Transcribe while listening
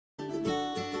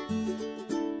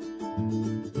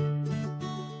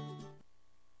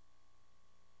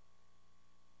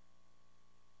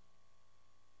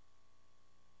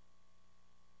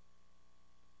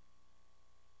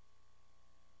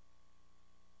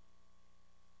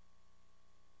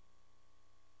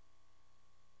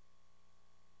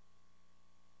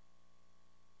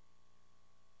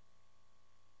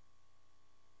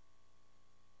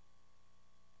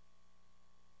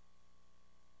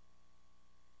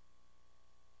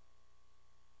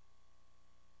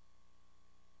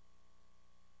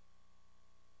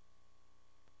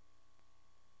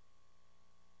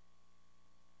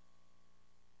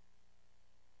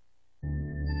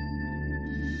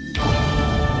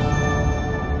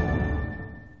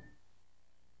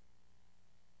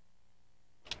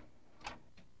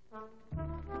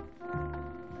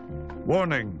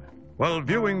Warning, while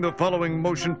viewing the following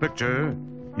motion picture,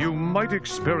 you might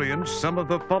experience some of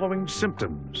the following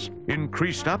symptoms: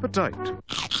 increased appetite,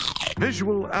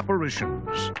 visual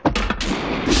apparitions,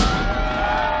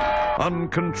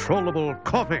 uncontrollable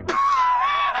coughing,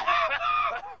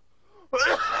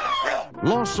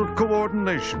 loss of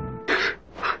coordination,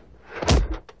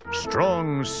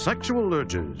 strong sexual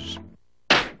urges,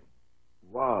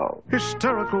 wow,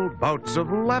 hysterical bouts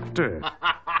of laughter,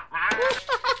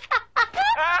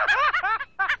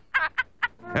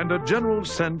 and a general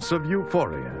sense of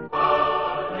euphoria.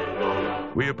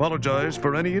 We apologize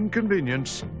for any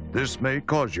inconvenience this may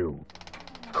cause you.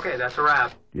 Okay, that's a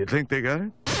wrap. You think they got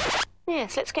it?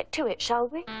 Yes, let's get to it, shall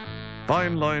we?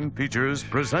 Fine Line Features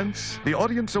presents the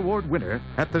Audience Award winner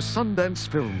at the Sundance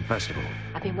Film Festival.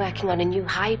 I've been working on a new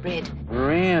hybrid.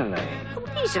 really? Oh,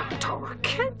 these aren't all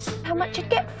kids. How much you'd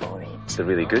get for it? It's the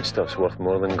really good stuff's worth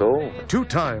more than gold.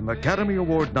 Two-time Academy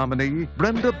Award nominee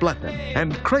Brenda Blethyn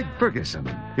and Craig Ferguson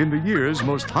in the year's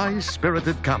most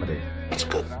high-spirited comedy. It's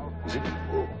good. Is it?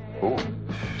 Oh.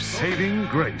 Saving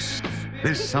Grace.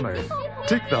 This summer,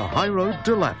 take the high road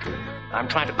to laughter. I'm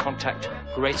trying to contact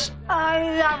Grace.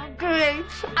 I love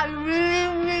Grace. I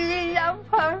really, really love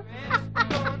her.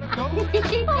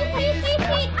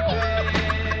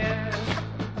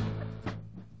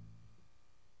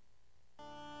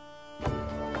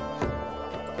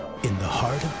 In the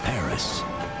heart of Paris,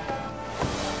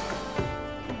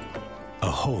 a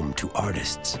home to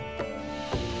artists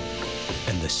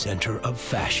and the center of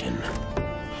fashion,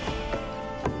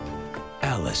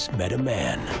 Alice met a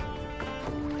man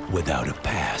without a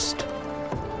past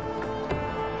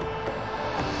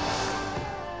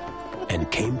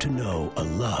and came to know a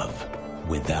love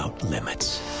without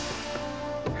limits.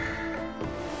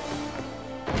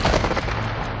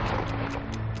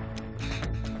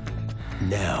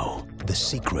 Now, the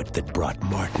secret that brought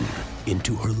Martin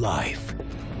into her life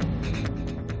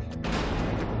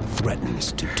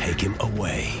threatens to take him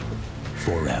away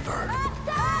forever.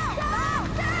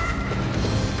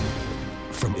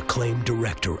 From acclaimed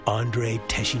director André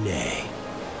Téchiné,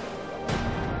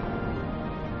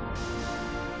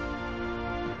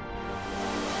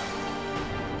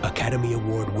 Academy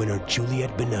Award winner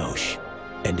Juliette Binoche,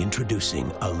 and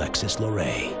introducing Alexis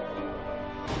Loray,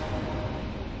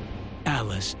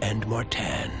 Alice and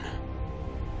Martin.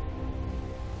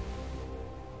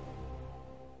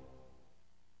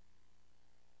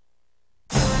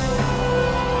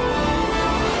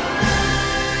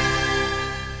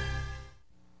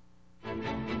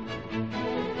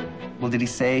 Well, did he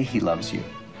say he loves you?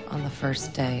 On the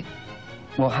first date.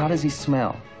 Well, how does he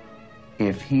smell?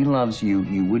 If he loves you,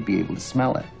 you would be able to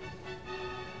smell it.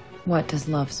 What does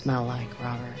love smell like,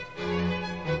 Robert?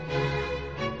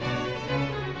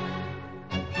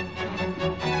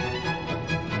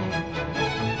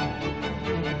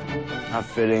 Not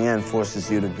fitting in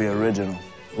forces you to be original.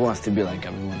 Who wants to be like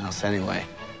everyone else anyway?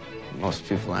 Most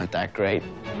people aren't that great.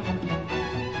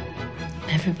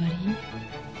 Everybody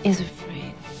is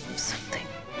afraid of something.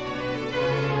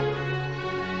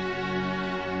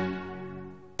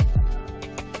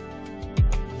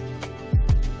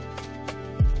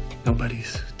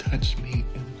 Nobody's touched me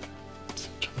in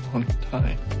such a long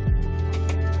time.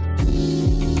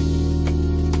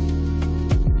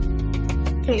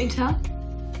 Can't you tell?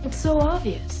 It's so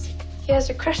obvious. He has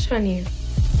a crush on you.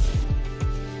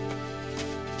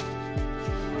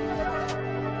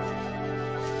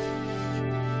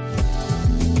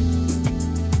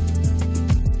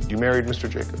 You married Mr.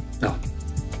 Jacob? No.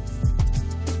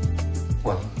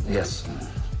 Well, yes,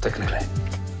 technically.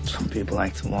 Some people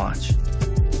like to watch.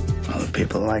 Other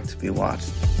people like to be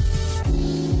watched.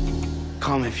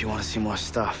 Call me if you want to see more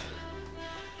stuff.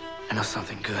 I know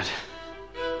something good.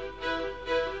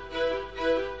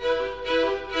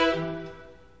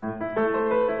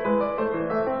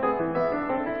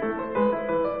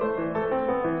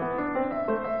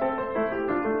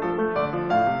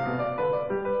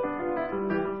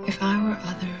 If I were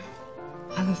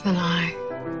other than I,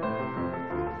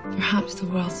 perhaps the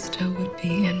world still would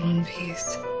be in one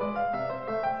piece.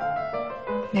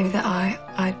 Maybe the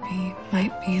I'd be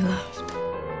might be loved.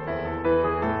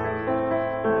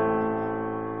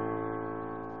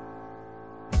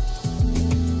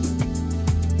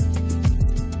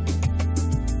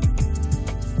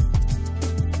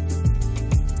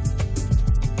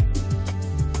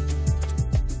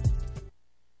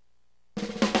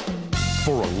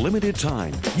 For a limited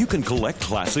time, you can collect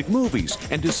classic movies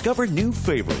and discover new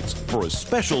favorites for a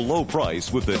special low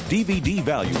price with the DVD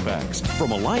value packs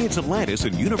from Alliance Atlantis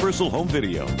and Universal Home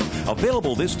Video.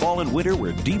 Available this fall and winter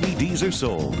where DVDs are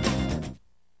sold.